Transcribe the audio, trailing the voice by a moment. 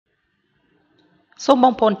សូមប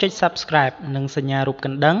ងប្អូនចុច Subscribe និងសញ្ញារូបក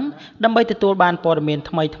ណ្ដឹងដើម្បីទទួលបានព័ត៌មាន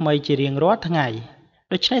ថ្មីៗជារៀងរាល់ថ្ងៃ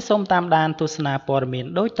ដូច្នេះសូមតាមដានទស្សនាព័ត៌មាន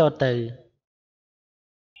ដូចតទៅ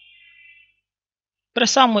ព្រះ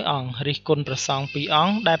សង្ឃមួយអង្គរិះគន់ព្រះសង្ឃពីរអ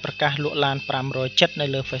ង្គដែលប្រកាសលក់ឡាន570នៅ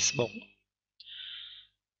លើ Facebook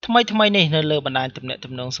ថ្មីនេះនៅលើបណ្ដាញទំនាក់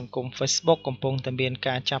ទំនងសង្គម Facebook កំពុងតែមាន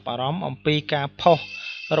ការចាប់អារម្មណ៍អំពីការផុស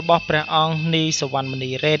របស់ព្រះអង្គនីសវណ្ណម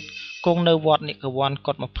នីរ៉េតគង់នៅវត្តនិកវ័ន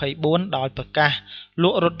កុដ24ដោយប្រកាសល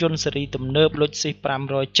ក់រថយន្តស៊េរីទំនើប Lexus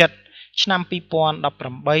 570ឆ្នាំ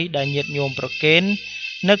2018ដែលញាតិញោមប្រគេន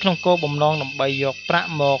នៅក្នុងគោលបំណងដើម្បីយកប្រាក់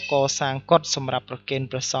មកកសាងកុដិសម្រាប់ប្រគេន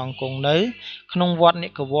ព្រះសង្ឃគង់នៅក្នុងវត្តនិ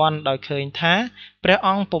កវ័នដោយឃើញថាព្រះអ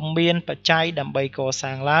ង្គពុំមានបច្ច័យដើម្បីក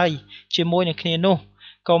សាងឡើយជាមួយនឹងគ្នានោះ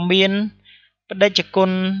ក៏មានបដិជគុណ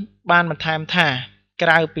បានបន្ថែមថាក្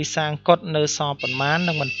រៅពីសាងកុដិនៅសល់ប៉ុន្មាន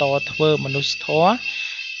នឹងបន្តធ្វើមនុស្សធម៌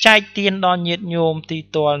ចែកទានដល់ញាតិញោមទី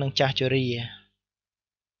ទាល់នឹងចាស់ជរា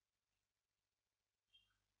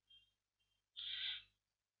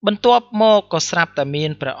បន្ទាប់មកក៏ស្រាប់តែមា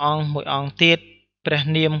នព្រះអង្គមួយអង្គទៀតព្រះ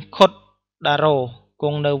នាមឃុតដារ៉ូគ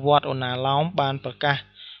ង់នៅវត្តអូណាឡោមបានប្រកាស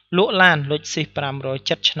លក់ឡាន Lexus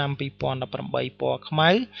 570ឆ្នាំ2018ពណ៌ខ្មៅ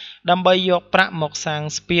ដើម្បីយកប្រាក់មកសាង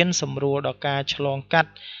ស្ពានសម្រួលដល់ការឆ្លងកា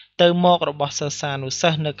ត់ទៅមករបស់សិស្សានុសិ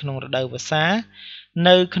ស្សនៅក្នុងរដូវវស្សា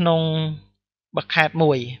នៅក្នុងបខេត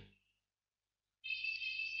មួយ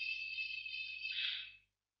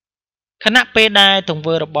ខណៈពេលដែលទង្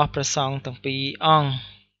វើរបស់ព្រះសង្ឃទាំងពីរអង្គ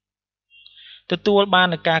ទទួលបាន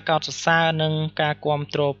នូវការកោតសរសើរនិងការគាំ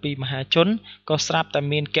ទ្រពីមហាជនក៏ស្រាប់តែ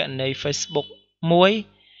មានគណនី Facebook មួយ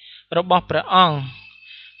របស់ព្រះអង្គ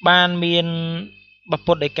បានមានប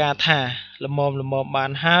ពុតដីកាថាល្មមបា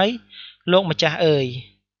នហើយលោកម្ចាស់អើយ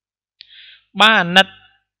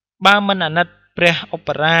បើមិនអាណិតព្រះឧប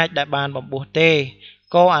រាជដែលបានបំពោះទេ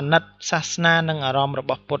ក៏អាណិតសាសនានិងអារម្មណ៍រ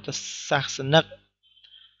បស់ពុទ្ធសាសនិក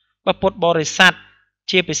ពុទ្ធបរិស័ទ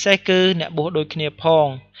ជាពិសេសគឺអ្នកបួសដូចគ្នាផង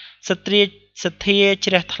សទ្ធា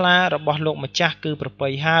ជ្រះថ្លារបស់លោកម្ចាស់គឺប្រពៃ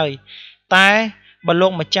ហើយតែបើលោ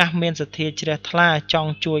កម្ចាស់មានសទ្ធាជ្រះថ្លាច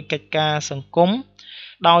ង់ជួយកិច្ចការសង្គម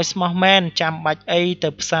ដោយស្មោះមែនចាំបាច់អីទៅ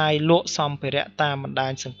ផ្សាយលក់សម្ភារៈតាមបណ្ដា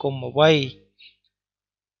ញសង្គមអ្វី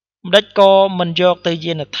ម្ដេចក៏មិនយកទៅ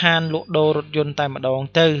យានដ្ឋានលក់ដូររថយន្តតែម្ដង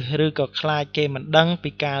ទៅឬក៏ខ្លាចគេមិនដឹងពី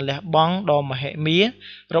ការលះបង់ដ៏មហិមា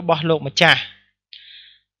របស់លោកម្ចាស់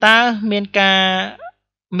តើមាន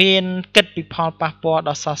គិតពីផលប៉ះពាល់ដ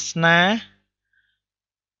ល់សាសនា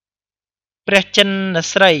ព្រះចិន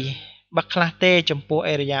ស្រីបាក់ខ្លះទេចំពោះ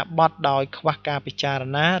អរិយាបថដោយខ្វះការពិចារ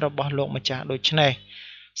ណារបស់លោកម្ចាស់ដូច្នេះ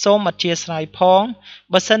សូមអធិស្ឋានផង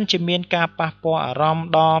បើសិនជាមានការប៉ះពាល់អារម្មណ៍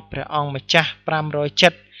ដល់ព្រះអង្គម្ចាស់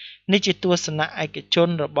570នេះជាទស្សនៈឯកជន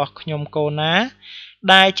របស់ខ្ញុំកូណា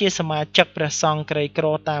ដែលជាសមាជិកព្រះសង្ឃក្រីក្រ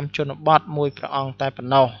តាមជនបទមួយព្រះអង្គតែប៉ុ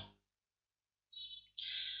ណ្ណោះ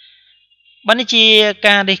បាននេះជា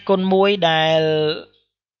ការរិះគន់មួយដែល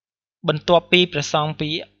បន្ទាប់ពីព្រះសង្ឃ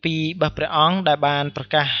ពីរបស់ព្រះអង្គដែលបានប្រ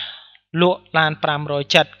កាសលក់ឡាន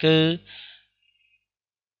570គឺ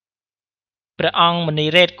ព្រះអង្គមនី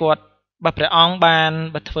រ៉េតគាត់របស់ព្រះអង្គបាន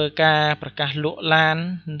ធ្វើការប្រកាសលក់ឡាន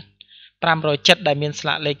570ដែលមានស្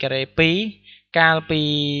លាកលេខការ៉េ2កាលពី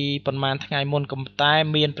ប្រហែលថ្ងៃមុនក៏តែ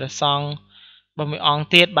មានព្រះសង្ឃរបស់មួយអង្គ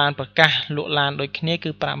ទៀតបានប្រកាសលក់ឡានដូចគ្នាគឺ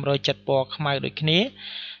570ពណ៌ខ្មៅដូចគ្នា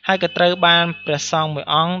ហើយក៏ត្រូវបានព្រះសង្ឃមួយ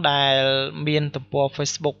អង្គដែលមានទំព័រ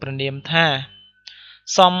Facebook ព្រះនាមថា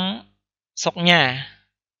សំសុកញ៉ា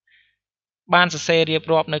បានសរសេររៀប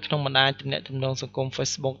រាប់នៅក្នុងបណ្ដាញទំនាក់ទំនងសង្គម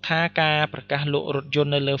Facebook ថាការប្រកាសលក់រថយន្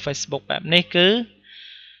តនៅលើ Facebook បែបនេះគឺ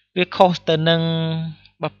វាខុសទៅនឹង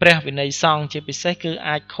ព្រះវិន័យសង្ឃជាពិសេសគឺ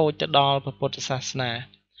អាចខូចទៅដល់ពុទ្ធសាសនា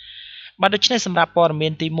បាទដូច្នេះសម្រាប់ព័ត៌មា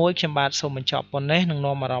នទី1ខ្ញុំបាទសូមបញ្ចប់ប៉ុណ្ណេះនឹង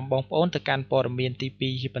នាំអារម្មណ៍បងប្អូនទៅកាន់ព័ត៌មានទី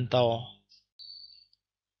2ជាបន្ត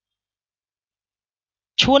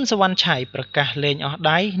ឈួនសវណ្ណឆៃប្រកាសលេងអស់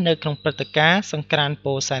ដៃនៅក្នុងព្រឹត្តិការណ៍សង្ក្រាន្ត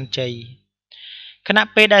ពោធិ៍សែនជ័យខណៈ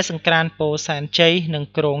ពេលដែលសង្ក្រាន្តពោធិ៍សែនជ័យនឹង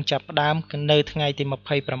គ្រងចាប់ផ្ដើមនៅថ្ងៃទី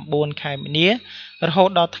29ខែមីនារហូត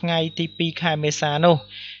ដល់ថ្ងៃទី2ខែមេសានោះ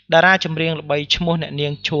តារាចម្រៀងល្បីឈ្មោះអ្នកនា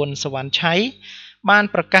ងឈួនសវណ្ណឆៃបាន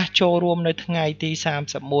ប្រកាសចូលរួមនៅថ្ងៃទី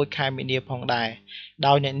31ខែមីនាផងដែរ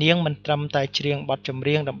ដោយអ្នកនាងមិនត្រឹមតែច្រៀងបទចម្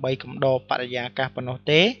រៀងដើម្បីកំដរបរិយាកាសប៉ុណ្ណោះ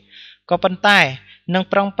ទេក៏ប៉ុន្តែនឹង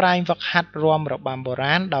ប្រឹងប្រែងវឹកហាត់រាំរបាំបុ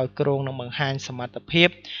រាណដោយគ្រោងនឹងបង្ហាញសមត្ថភាព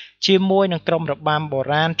ជាមួយនឹងក្រុមរបាំបុ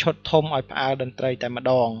រាណឈុតធំឲ្យផ្អើលតន្ត្រីតែម្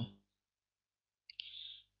ដង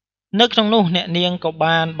នៅក្នុងនោះអ្នកនាងក៏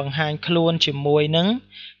បានបង្ហាញខ្លួនជាមួយនឹង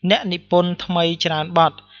អ្នកនិពន្ធថ្មីច្រើនប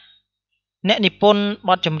ទអ្នកនិពន្ធប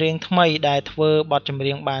ទចម្រៀងថ្មីដែលធ្វើបទចម្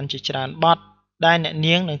រៀងបានជាច្រើនបទដែលអ្នក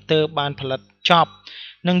នាងនឹងទើបបានផលិតចប់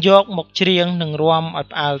នឹងយកមកច្រៀងនិងរាំឲ្យ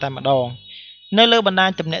ផ្អើលតែម្ដង នៅលើបណ្ដា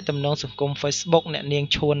ញទំនាក់ទំនងសង្គម Facebook អ្នកនាង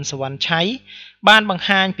ឈួនសវណ្ណឆៃបានបង្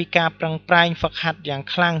ហាញពីការប្រឹងប្រែងហ្វឹកហាត់យ៉ាង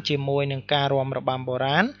ខ្លាំងជាមួយនឹងការរាំរបាំបុ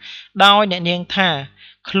រាណដោយអ្នកនាងថា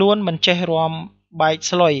ខ្លួនមិនចេះរាំបែក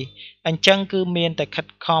ស្លុយអញ្ចឹងគឺមានតែខិត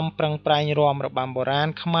ខំប្រឹងប្រែងរាំរបាំបុរាណ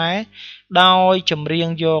ខ្មែរដោយចម្រៀង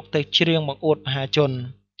យកទៅច្រៀងបង្អួតមហាជន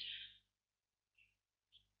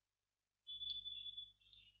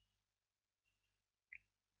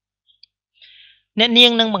អ្នកនា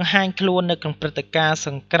ងនឹងបង្ហាញខ្លួននៅក្នុងព្រឹត្តិការណ៍ស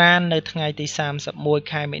ង្ក្រាន្តនៅថ្ងៃទី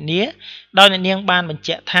31ខែមិនិនាដោយអ្នកនាងបានបញ្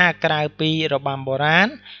ជាក់ថាក្រៅពីរបាំបុរាណ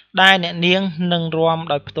ដែលអ្នកនាងនឹងរាំ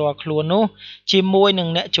ដោយផ្ទាល់ខ្លួននោះជាមួយនឹង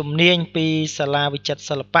អ្នកជំនាញពីសាលាវិចិត្រ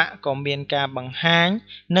សិល្បៈក៏មានការបង្ហាញ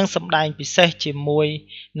និងសម្ដែងពិសេសជាមួយ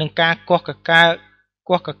នឹងការគោះ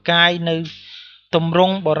កកាយនៅទម្រ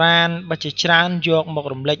ង់បុរាណបច្ចច្រើនយកមក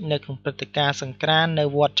រំលេចនៅក្នុងព្រឹត្តិការណ៍សង្ក្រាន្តនៅ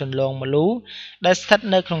វត្តចន្លងមលូដែលស្ថិត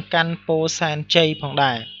នៅក្នុងខណ្ឌពោធិ៍សែនជ័យផង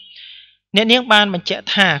ដែរអ្នកនាងបានបញ្ជាក់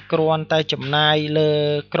ថាគ្រាន់តែចំណាយលើ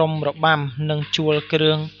ក្រុមរបាំនិងជួលគ្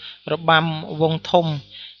រឿងរបាំវងធំ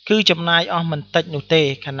គឺចំណាយអស់មិនតិចនោះទេ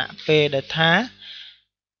ខណៈពេលដែលថា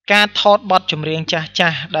ការថតបទចម្រៀងចា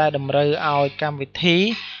ស់ដែលតម្រូវឲ្យកម្មវិធី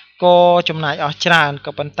ក៏ចំណាយអស់ច្រើន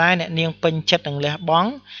ក៏ប៉ុន្តែអ្នកនាងពេញចិត្តនឹងលះបង់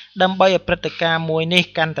ដើម្បីឲ្យព្រឹត្តិការណ៍មួយនេះ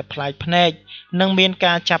កាន់តែប្លែកភ្នែកនិងមាន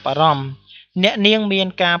ការចាប់អារម្មណ៍អ្នកនាងមាន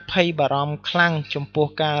ការភ័យបារម្ភខ្លាំងចំពោះ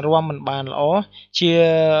ការរាំមិនបានល្អជា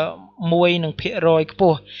មួយនឹងភាគរយខ្ព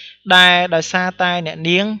ស់ដែលដោយសារតែអ្នក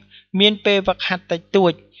នាងមានពេលវឹកហាត់តិចតួ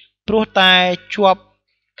ចព្រោះតែជាប់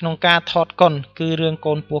ក្នុងការថតកុនគឺរឿង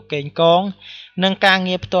កូនពស់កេងកងនិងការ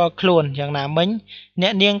ងារផ្ទាល់ខ្លួនយ៉ាងណាមិញអ្ន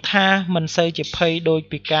កនាងថាមិនសូវជាភ័យដូច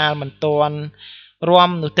ពីកាលមិនទាន់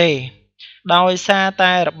រាំនោះទេដោយសារ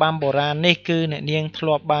តែរបាំបុរាណនេះគឺអ្នកនាងធ្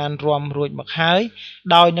លាប់បានរាំរួចមកហើយ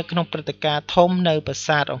ដោយនៅក្នុងព្រឹត្តិការណ៍ធំនៅប្រា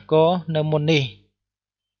សាទអង្គរនៅមុននេះ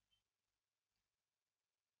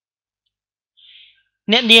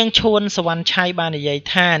អ្នកនាងឈួនសវណ្ណឆៃបាននិយាយ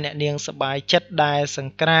ថាអ្នកនាងសប្បាយចិត្តដែលស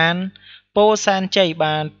ង្ក្រាន្តពោធិ៍សែនជ័យ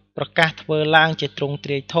បានប្រកាសធ្វើឡើងជាទ្រង់ទ្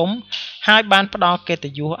រាយធំហើយបានផ្ដល់កិត្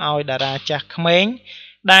តិយសឲ្យតារាចាស់ក្មេង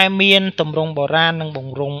ដែលមានទម្រង់បុរាណនិងទ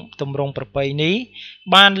ម្រង់ប្រពៃណី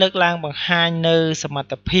បានលើកឡើងបង្ហាញនៅសមត្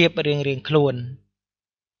ថភាពរៀងៗខ្លួន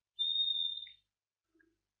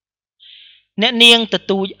អ្នកនាងទ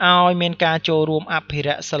ទូចឲ្យមានការចូលរួមអភិរ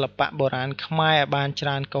ក្សសិល្បៈបុរាណខ្មែរឲ្យបានច្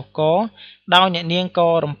រើនកុះករដោយអ្នកនាងក៏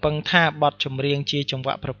រំពឹងថាបទចម្រៀងជាចង្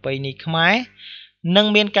វាក់ប្រពៃណីខ្មែរនឹង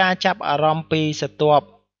មានការចាប់អារម្មណ៍ពីស្រទាប់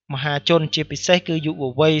មហាជនជាពិសេសគឺយុវ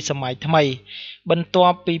វ័យសម័យថ្មីបន្ទា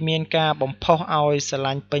ប់ពីមានការបំផុសឲ្យស្រ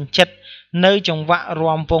ឡាញ់ពេញចិត្តនៅចង្វាក់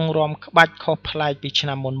រាំវង់រាំក្បាច់ខុសប្លែកពីឆ្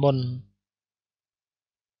នាំមុន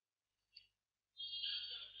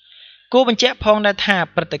គួរបញ្ជាក់ផងដែរថា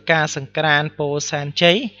ព្រឹត្តិការណ៍សង្ក្រាន្តពោធិ៍សែន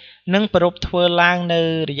ជ័យនឹងប្រារព្ធធ្វើឡើងនៅ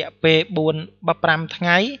រយៈពេល4-5ថ្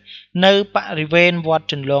ងៃនៅបរិវេណវត្ត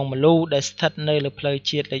ចន្លងមលូដែលស្ថិតនៅលើផ្លូវ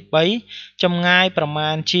ជាតិលេខ3ចម្ងាយប្រមា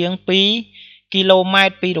ណជាង2 គីឡូម៉ែ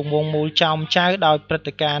ត្រពីរង្វង់មូលចោមចៅដោយព្រឹត្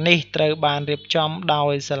តិការណ៍នេះត្រូវបានរៀបចំដោ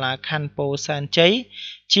យសាលាខណ្ឌពោធិ៍សែនជ័យ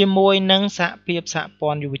ជាមួយនឹងសហភាពសហព័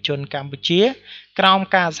ន្ធយុវជនកម្ពុជាក្រោម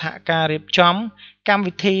ការសហការរៀបចំកម្ម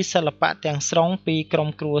វិធីសិល្បៈទាំងស្រុងពីក្រុម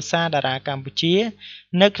គ្រួសារតារាកម្ពុជា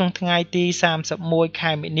នៅក្នុងថ្ងៃទី31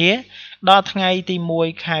ខែមិនិនាដល់ថ្ងៃទី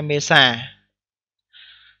1ខែមេសា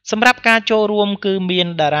សម្រាប់ការចូលរួមគឺមាន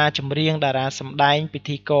តារាចម្រៀងតារាសម្ដែងពិ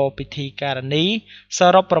ធីករពិធីការនីស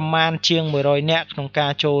រុបប្រមាណជាង100នាក់ក្នុងកា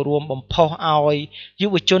រចូលរួមបំផុសឲ្យយុ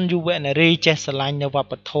វជនយុវនារីចេះស្រឡាញ់នៅវប្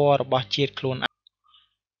បធម៌របស់ជាតិខ្លួន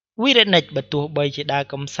វីរនិចបើទោះបីជាដើរ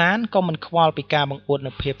កំសាន្តក៏មិនខ្វល់ពីការបង្អួត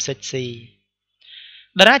នូវភាពសិចស៊ី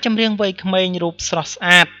តារាចម្រៀងវ័យក្មេងរូបស្រស់ស្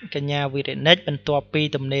អាតកញ្ញាវីរនិចបន្ទាប់ពី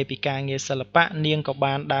ទំនេរពីការងារសិល្បៈនាងក៏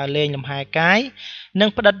បានដើរលេងលំហែកាយនិង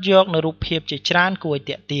ផ្ដិតយកនូវរូបភាពជាច្រើនគួរឲ្យ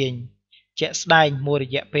ទាក់ទាញជាក់ស្ដែងមួយរ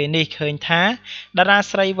យៈពេលនេះឃើញថាតារា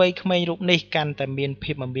ស្រីវ័យក្មេងរូបនេះកាន់តែមាន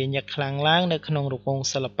ភាពមមាញឹកខ្លាំងឡើងនៅក្នុងរង្វង់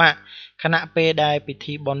សិល្បៈខណៈពេលដែលពិ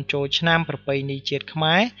ធីបុណ្យចូលឆ្នាំប្រពៃណីជាតិខ្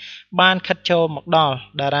មែរបានខិតចូលមកដល់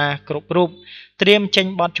តារាគ្រប់រូបត្រៀមចេញ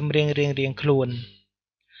បទចម្រៀងរៀងៗខ្លួន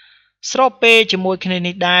ស្របពេលជាមួយគ្នា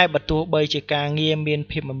នេះដែរបើទោះបីជាការងារមាន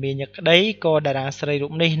ភាពមមាញឹកក្តីក៏តារាស្រីរូ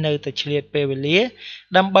បនេះនៅតែឆ្លៀតពេលវេលា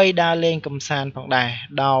ដើម្បីដើរលេងកម្សាន្តផងដែរ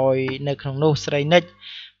ដោយនៅក្នុងនោះស្រីនិច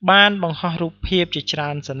បានបង្ហោះរូបភាពជាច្រើ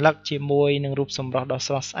នសន្លឹកជាមួយនឹងរូបសម្រស់ដ៏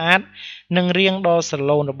ស្រស់ស្អាតនិងរាងដ៏ស្រ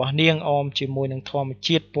ឡូនរបស់នាងអមជាមួយនឹងធម្ម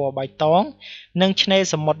ជាតិពណ៌បៃតងនិងឆ្នេរ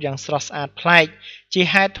សមុទ្រយ៉ាងស្រស់ស្អាតប្លែកជា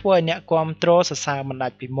ហេតុធ្វើឲ្យអ្នកគាំទ្រសរសើរមិនដា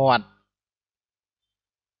ច់ពីមាត់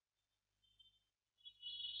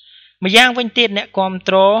ម្យ៉ាងវិញទៀតអ្នកគាំ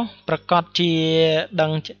ទ្រប្រកាសជាដឹ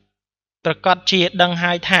ង ប្រកាសជាដឹង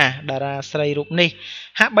ហើយថាតារាស្រីរូបនេះ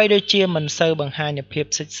ហាក់បីដូចជាមិនសូវបង្ហាញភាព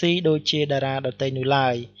សិចស៊ីដូចជាតារាដទៃនោះឡើ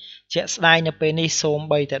យជាក់ស្ដែងនៅពេលនេះសូម្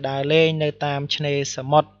បីតែដើរលេងនៅតាមឆ្នេរស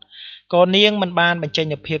មុទ្រក៏នាងមិនបានបញ្ចេញ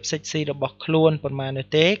នូវភាពសិចស៊ីរបស់ខ្លួនប៉ុន្មាននោះ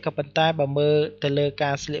ទេក៏ប៉ុន្តែបើមើលទៅលើ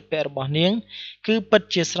ការស្លៀកពាក់របស់នាងគឺពិត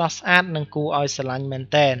ជាស្រស់ស្អាតនិងគួរឲ្យស្រឡាញ់មែន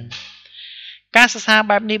ទែនការសរសើរ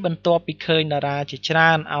បែបនេះបន្ទាប់ពីឃើញតារាជាច្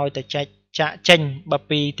រើនឲ្យតែចាក់ចេញប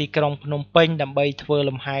ពីទីក្រុងភ្នំពេញដើម្បីធ្វើ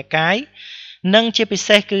លំហែកាយនិងជាពិ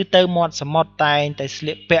សេសគឺទៅមាត់សមុទ្រតែងតែស្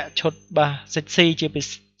លៀកពាក់ឈុតបាសសិចស៊ីជាពិ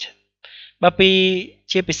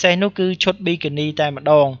សេសនោះគឺឈុតប៊ីគីនីតែម្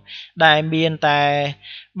ដងដែលមានតែ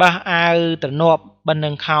បាសអាវទ្រនាប់បិណ្ឌនឹ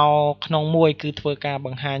ងខោក្នុងមួយគឺធ្វើការប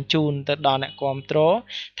ង្ហាញជូនទៅដល់អ្នកគាំទ្រ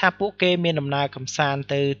ថាពួកគេមានដំណើរកម្សាន្ត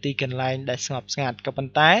ទៅទីកន្លែងដែលស្ងប់ស្ងាត់ក៏ប៉ុ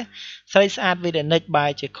ន្តែស្រីស្អាតវីរនិចបែ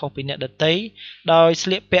រជាខុសពីអ្នកដទៃដោយស្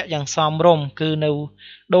លៀកពាក់យ៉ាងសមរម្យគឺនៅ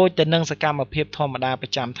ដូចទៅនឹងសកម្មភាពធម្មតាប្រ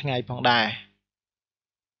ចាំថ្ងៃផងដែរ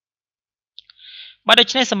បាទដូ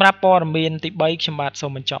ច្នេះសម្រាប់ព័ត៌មានទី3ខ្ញុំបាទសូ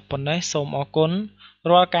មបញ្ចប់ប៉ុណ្ណេះសូមអរគុណ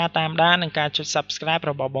រាល់ការតាមដាននិងការចុច Subscribe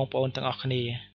របស់បងប្អូនទាំងអស់គ្នា